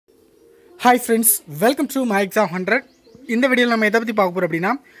Hi friends, welcome to my exam 100. இந்த வீடியோவில் நம்ம எதை பற்றி பார்க்க போகிறோம்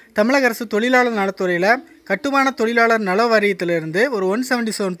அப்படின்னா தமிழக அரசு தொழிலாளர் நலத்துறையில் கட்டுமான தொழிலாளர் நல வாரியத்திலிருந்து ஒரு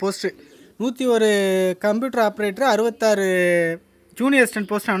 177 post 101 computer operator 66 junior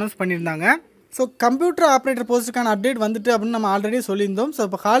assistant post announce பண்ணியிருந்தாங்க. ஸோ கம்ப்யூட்டர் ஆப்ரேட்டர் போஸ்ட்டுக்கான அப்டேட் வந்துட்டு அப்படின்னு நம்ம ஆல்ரெடி சொல்லியிருந்தோம். ஸோ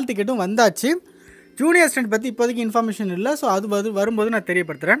இப்போ ஹால் டிக்கெட்டும் வந்தாச்சு. ஜூனியர் அசிஸ்டன்ட் பற்றி இப்போதைக்கு இன்ஃபர்மேஷன் இல்லை. ஸோ அது வரும்போது நான்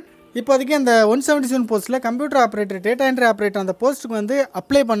தெரியப்படுத்துகிறேன். இப்போதைக்கு அந்த 177 போஸ்ட்டில் computer operator data entry operator அந்த போஸ்ட்டுக்கு வந்து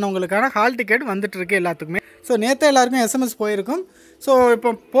அப்ளை பண்ணவங்களுக்கான ஹால் டிக்கெட் வந்துட்டுருக்கு எல்லாத்துக்குமே. ஸோ நேற்று எல்லாருக்கும் எஸ்எம்எஸ் போயிருக்கும். ஸோ இப்போ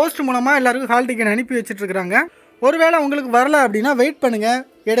போஸ்ட் மூலமாக எல்லாருக்கும் ஹால் டிக்கெட் அனுப்பி வச்சுட்ருக்குறாங்க. ஒருவேளை உங்களுக்கு வரல அப்படின்னா வெயிட் பண்ணுங்கள்.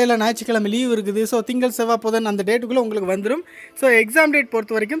 இடையில ஞாயிற்றுக்கிழமை லீவ் இருக்குது. ஸோ திங்கள் செவ்வாய் புதன் அந்த டேட்டுக்குள்ளே உங்களுக்கு வந்துடும். ஸோ எக்ஸாம் டேட்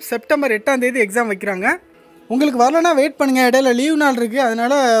பொறுத்த வரைக்கும் செப்டம்பர் 8ஆம் தேதி எக்ஸாம் வைக்கிறாங்க. உங்களுக்கு வரலன்னா வெயிட் பண்ணுங்கள். இடையில லீவ் நாள் இருக்குது,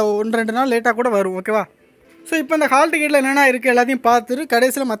 அதனால் 1-2 நாள் லேட்டாக கூட வரும். ஓகேவா? ஸோ இப்போ இந்த ஹால் டிக்கெட்டில் என்னென்ன இருக்குது எல்லாத்தையும் பார்த்துட்டு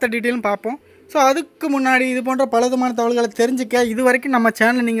கடைசியில் மற்ற டீட்டெயிலும் பார்ப்போம். ஸோ அதுக்கு முன்னாடி இது போன்ற பலவிதமான தகவல்களை தெரிஞ்சுக்க இது வரைக்கும் நம்ம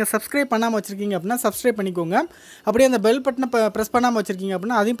சேனலை நீங்கள் சப்ஸ்கிரைப் பண்ணாமல் வச்சுருக்கீங்க அப்படின்னா சப்ஸ்கிரைப் பண்ணிக்கோங்க. அப்படியே அந்த பெல் பட்டனை ப்ரெஸ் பண்ணாமல் வச்சுருக்கீங்க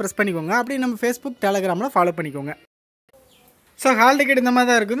அப்படின்னா அதையும் ப்ரெஸ் பண்ணிக்கோங்க. அப்படியே நம்ம ஃபேஸ்புக் டெலகிராமில் ஃபாலோ பண்ணிக்கோங்க. ஸோ ஹால் டிக்கெட் இந்த மாதிரி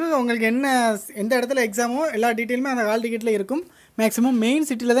தான் இருக்குது. உங்களுக்கு எந்த இடத்துல எக்ஸாமோ எல்லா டீட்டெயிலுமே அந்த ஹால் டிக்கெட்டில் இருக்கும். மேக்ஸிமம் மெயின்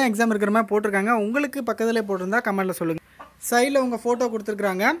சிட்டியில் தான் எக்ஸாம் இருக்கிற மாதிரி போட்டிருக்காங்க. உங்களுக்கு பக்கத்தில் போட்டிருந்தா கமெண்ட்டில் சொல்லுங்கள். சைடில் உங்கள் ஃபோட்டோ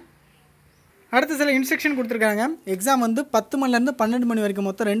கொடுத்துருக்குறாங்க. அடுத்த சில இன்ஸ்ட்ரக்ஷன் கொடுத்துருக்காங்க. எக்ஸாம் வந்து 10 மணிலேருந்து 12 மணி வரைக்கும்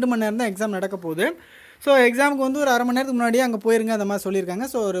மொத்தம் 2 மணி நேரம் தான் எக்ஸாம் நடக்க போகுது. ஸோ எக்ஸாமுக்கு வந்து ஒரு அரை மணி நேரத்துக்கு முன்னாடியே அங்கே போயிருங்க அந்த மாதிரி சொல்லியிருக்காங்க.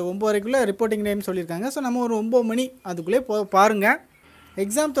 ஸோ ஒரு 9 வரைக்குள்ளே ரிப்போர்ட்டிங் டைம் சொல்லியிருக்காங்க. ஸோ நம்ம ஒரு 9 மணி அதுக்குள்ளே பாருங்கள்.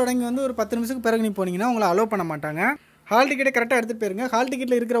 எக்ஸாம் தொடங்கி வந்து ஒரு 10 நிமிஷத்துக்கு பிறகு நீ போனீங்கன்னா உங்களை அலோவ் பண்ண மாட்டாங்க. ஹால் டிக்கெட்டை கரெக்டாக எடுத்துகிட்டு போயிருங்க. ஹால்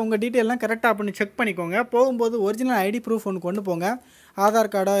டிக்கெட்டில் இருக்கிற உங்கள் டீட்டெயிலாம் கரெக்டாக பண்ணி செக் பண்ணிக்கோங்க. போகும்போது ஒரிஜினல் ஐடி ப்ரூஃப் ஒன்று கொண்டு போங்க.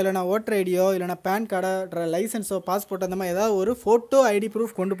 ஆதார் கார்டோ இல்லைனா ஓட்டர் ஐடியோ இல்லைனா பேன் கார்டோ லைசன்ஸோ பாஸ்போர்ட்டோ அந்த மாதிரி ஏதாவது ஒரு ஃபோட்டோ ஐடி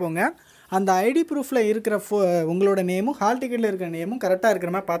ப்ரூஃப் கொண்டு போங்க. அந்த ஐடி ப்ரூஃபில் இருக்கிற உங்களோட நேமும் ஹால் டிக்கெட்டில் இருக்கிற நேமும் கரெக்டாக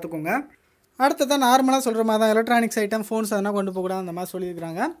இருக்கிற மாதிரி பார்த்துக்கோங்க. அடுத்ததான் நார்மலாக சொல்கிற மாதிரி தான் எலக்ட்ரானிக்ஸ் ஐட்டம் ஃபோன்ஸ் அதெல்லாம் கொண்டு போகக்கூடாது அந்த மாதிரி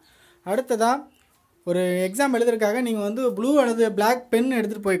சொல்லியிருக்கிறாங்க. அடுத்ததாக ஒரு எக்ஸாம் எழுதுறதுக்காக நீங்கள் வந்து ப்ளூ அல்லது பிளாக் பென்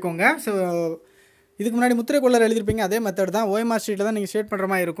எடுத்துகிட்டு போய்க்கோங்க. ஸோ இதுக்கு முன்னாடி முத்திரை கொள்ளர் எழுதிருப்பீங்க, அதே மெத்தட் தான். ஓஎம்ஆர் ஷீட்டில் தான் நீங்கள் ஸ்டேட் பண்ணுற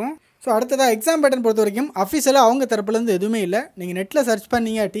மாதிரி இருக்கும். ஸோ அடுத்ததாக எக்ஸாம் பேட்டர்ன் பொறுத்த வரைக்கும் அஃபிஷியலாக அவங்க தரப்புலேருந்து எதுவுமே இல்லை. நீங்கள் நெட்டில் சர்ச்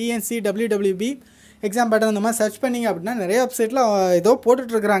பண்ணீங்க டிஎன்சி WWB எக்ஸாம் பேட்டர்ன் அந்த மாதிரி சர்ச் பண்ணீங்க அப்படின்னா நிறைய வெப்சைட்டில் ஏதோ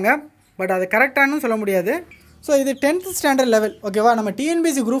போட்டுட்ருக்குறாங்க. பட் அது கரெக்டானு சொல்ல முடியாது. ஸோ இது 10th ஸ்டாண்டர்ட் லெவல். ஓகேவா? நம்ம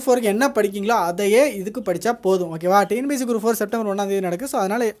டிஎன்பிஎஸ்சி குரூப் 4க்கு என்ன படிக்கிங்களோ அதையே இதுக்கு படித்தா போதும். ஓகேவா? டிஎன்பிஎஸ்சி குரூப் 4 செப்டம்பர் 1ஆம் தேதி நடக்குது. ஸோ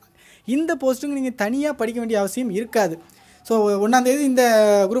அதனால் இந்த போஸ்ட்டுக்கு நீங்கள் தனியாக படிக்க வேண்டிய அவசியம் இருக்காது. ஸோ 1ஆம் தேதி இந்த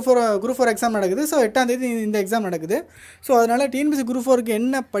குரூப் 4 எக்ஸாம் நடக்குது. ஸோ 8ஆம் தேதி இந்த எக்ஸாம் நடக்குது. ஸோ அதனால் டிஎன்பிஎஸ்சி குரூப் 4க்கு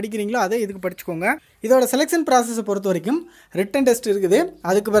என்ன படிக்கிறீங்களோ அதை இதுக்கு படிச்சுக்கோங்க. இதோட செலெக்ஷன் ப்ராசஸை பொறுத்த வரைக்கும் ரிட்டன் டெஸ்ட் இருக்குது.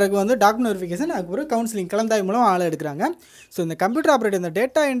 அதுக்கு பிறகு வந்து டாக்குமெண்ட் வெரிஃபிகேஷன், அதுக்கு பிறகு கவுன்சிலிங் கலந்தாய் மூலம் ஆளை எடுக்கிறாங்க. ஸோ இந்த கம்ப்யூட்டர் ஆப்ரேட்டர் இந்த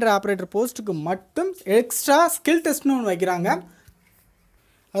டேட்டா என்ட்ரி ஆப்ரேட்டர் போஸ்ட்டுக்கு மட்டும் எக்ஸ்ட்ரா ஸ்கில் டெஸ்ட்னு ஒன்று வைக்கிறாங்க.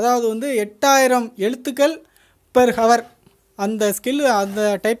 அதாவது வந்து 8000 எழுத்துக்கள் பெர் ஹவர் அந்த ஸ்கில்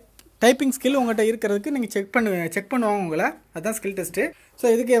அந்த டைப்பிங் ஸ்கில் உங்கள்கிட்ட இருக்கிறதுக்கு நீங்கள் செக் பண்ணுவாங்க உங்களை. அதுதான் ஸ்கில் டெஸ்ட்டு. ஸோ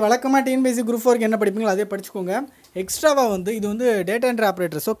இதுக்கு வழக்கமாக டிஎன்பிஎஸ்சி குரூப் 4க்கு என்ன படிப்பீங்களோ அதே படிச்சுக்கோங்க. எக்ஸ்ட்ராவாக வந்து இது வந்து data entry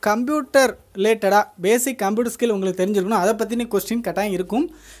operator. So computer ரிலேட்டடாக பேசிக் கம்ப்யூட்டர் ஸ்கில் உங்களுக்கு தெரிஞ்சிருக்கணும். அதை பற்றின கொஸ்டின் கட்டாயம் இருக்கும்.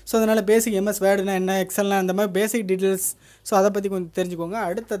 ஸோ அதனால் பேசிக் எம்எஸ் வேர்டுனா என்ன, எக்ஸல்னா அந்த மாதிரி பேசிக் டீட்டெயில்ஸ். ஸோ அதை பற்றி கொஞ்சம் தெரிஞ்சுக்கோங்க.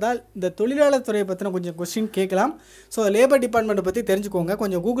 அடுத்ததால் இந்த தொழிலாளர் துறையை பற்றின கொஞ்சம் கொஸ்டின் கேட்கலாம். ஸோ லேபர் டிபார்ட்மெண்ட்டை பற்றி தெரிஞ்சுக்கோங்க.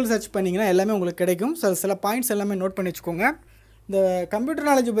 கொஞ்சம் கூகுள் சர்ச் பண்ணிங்கன்னா எல்லாமே உங்களுக்கு கிடைக்கும். ஸோ சில பாயிண்ட்ஸ் எல்லாமே நோட் பண்ணி வச்சுக்கோங்க. இந்த கம்ப்யூட்டர்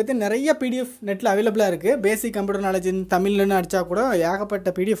நாலேஜ் பற்றி நிறைய பிடிஎஃப் நெட்டில் அவைலபிளாக இருக்குது. பேசிக் கம்ப்யூட்டர் நாலேஜ் தமிழ்னு அடித்தா கூட ஏகப்பட்ட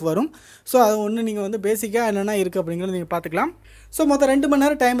பிடிஎஃப் வரும். ஸோ அது ஒன்று நீங்கள் வந்து பேசிக்காக என்னென்ன இருக்குது அப்படிங்கிறது நீங்கள் பார்த்துக்கலாம். ஸோ மொத்தம் 2 மணி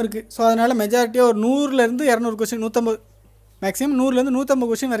நேரம் டைம் இருக்குது. ஸோ அதனால் மெஜாரிட்டியாக ஒரு 100லேருந்து 200 கொஸ்டின் 150 மேக்ஸிமம் 100லேருந்து 150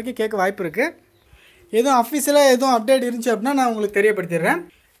 கொஸ்டின் வரைக்கும் கேட்க வாய்ப்பு இருக்குது. எதுவும் அஃபிஷியலாக எதுவும் அப்டேட் இருந்துச்சு அப்படின்னா நான் உங்களுக்கு தெரியப்படுத்திடுறேன்.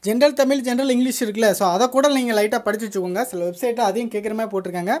 ஜென்ரல் தமிழ் ஜென்ரல் இங்கிலீஷ் இருக்குல்ல, ஸோ அதை கூட நீங்கள் லைட்டாக படித்து வச்சுக்கோங்க. சில வெப்சைட்டில் அதையும் கேட்குற மாதிரி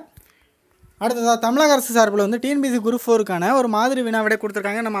போட்டிருக்காங்க. அடுத்ததாக தமிழக அரசு சார்பில் வந்து டிஎன்பிஎஸ்சி குரூப் 4க்கான ஒரு மாதிரி வினாவிடை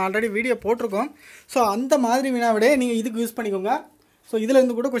கொடுத்துருக்காங்க. நம்ம ஆல்ரெடி வீடியோ போட்டிருக்கோம். ஸோ அந்த மாதிரி வினாவிடையை நீங்கள் இதுக்கு யூஸ் பண்ணிக்கோங்க. ஸோ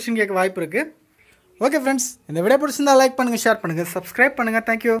இதிலேருந்து கூட கொஸ்டின் கேட்க வாய்ப்பு இருக்குது. ஓகே ஃப்ரெண்ட்ஸ், இந்த வீடியோ பிடிச்சிருந்தால் லைக் பண்ணுங்கள், ஷேர் பண்ணுங்கள், சப்ஸ்கிரைப் பண்ணுங்கள்.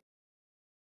 தேங்க்யூ.